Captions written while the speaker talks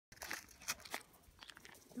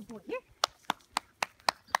Good boy. Here.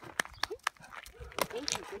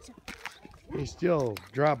 Thank you. Good job. He's still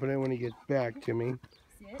dropping it when he gets back to me.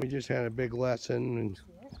 Sit. We just had a big lesson and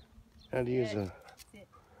had to use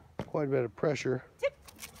quite a bit of pressure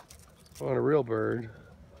on a real bird.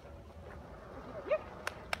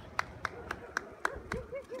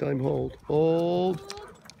 Tell him hold. Hold.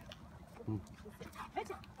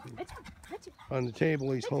 On the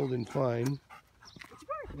table he's holding fine.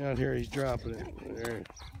 Out here he's dropping it. There.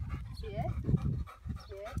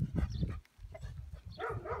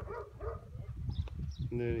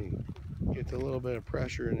 And then he gets a little bit of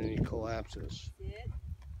pressure and then he collapses.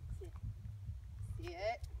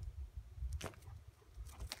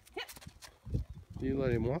 You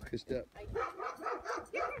let him walk a step.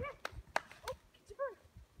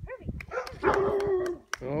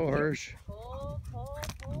 Oh, Hirsch. Well,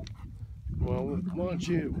 why don't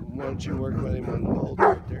you work with him on the hold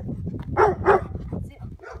right there?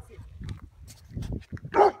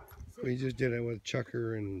 We just did it with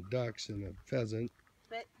chucker and ducks and a pheasant.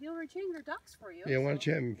 But he'll retain your ducks for you. Yeah, why don't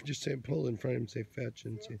you have him just say pull in front of him, say fetch,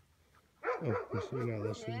 and say, oh, you're not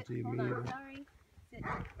listening to me either. Sorry.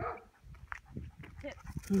 Sit.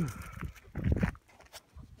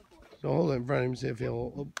 So hold it in front of him, see if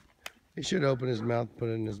he should open his mouth, put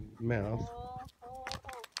it in his mouth.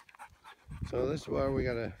 So this is what we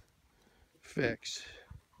gotta fix.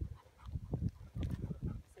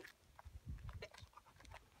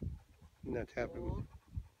 Not happening.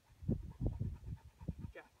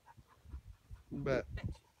 But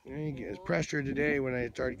he gets pressure today. When I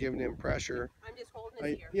started giving him pressure, I'm just holding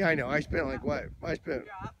his ear. Yeah, I know. I spent like what?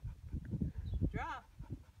 Drop.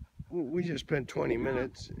 We just spent 20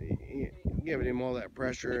 minutes giving him all that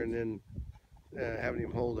pressure and then having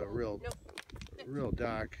him hold a real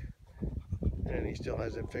duck, and he still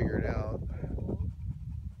hasn't figured out.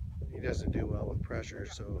 He doesn't do well with pressure,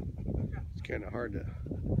 so it's kind of hard to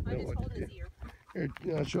know what to do. Here,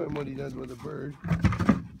 I'll show him what he does with a bird.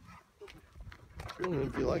 I don't know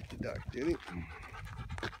if you like the duck, did he?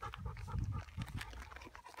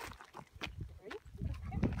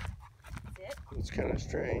 It's kind of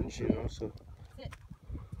strange, you know, so.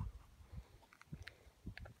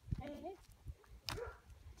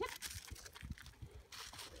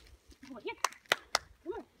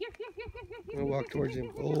 I'll walk towards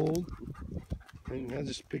him. Hold. And I'll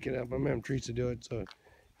just pick it up. I'm having Teresa do it so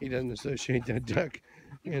he doesn't associate that duck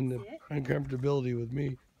and the uncomfortability with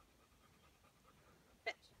me.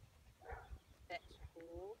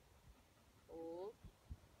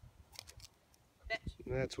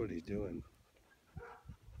 And that's what he's doing.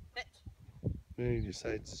 Then he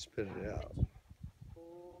decides to spit it out.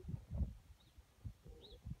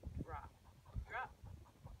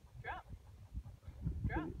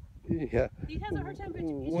 Yeah. He has a hard time.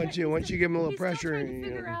 Once you give him a little pressure, he's still trying to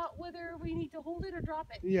figure out whether we need to hold it or drop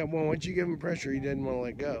it. Yeah. Well, once you give him pressure, he doesn't want to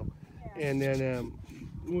let go. Yeah. And then,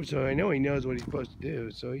 so I know he knows what he's supposed to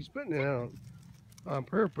do. So he's putting it out on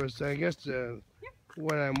purpose. I guess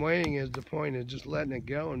what I'm weighing is the point of just letting it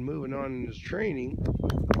go and moving on in his training.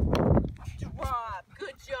 Drop.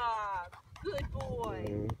 Good job. Good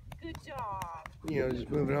boy. Good job. You know, just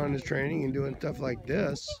moving on in his training and doing stuff like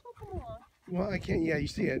this. Well, I can't. Yeah, you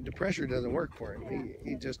see it. The pressure doesn't work for him.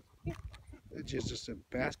 He just, it's just a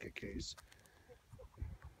basket case.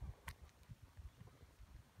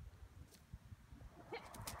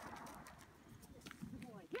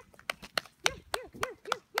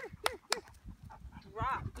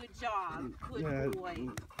 Drop. Good job. Good boy.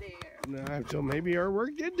 There. No, so maybe our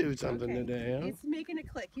work did do something today. Huh? He's making a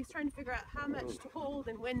click. He's trying to figure out how much to hold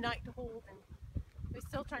and when not to hold, and we're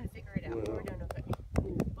still trying to figure it out. We're doing okay.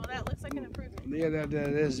 Well, that looks like an improvement. Yeah, that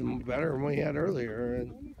is better than we had earlier,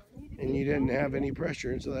 and you didn't have any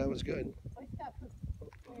pressure, so that was good.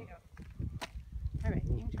 There you go. All right,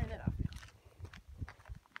 you can turn that off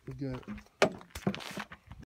now. Good.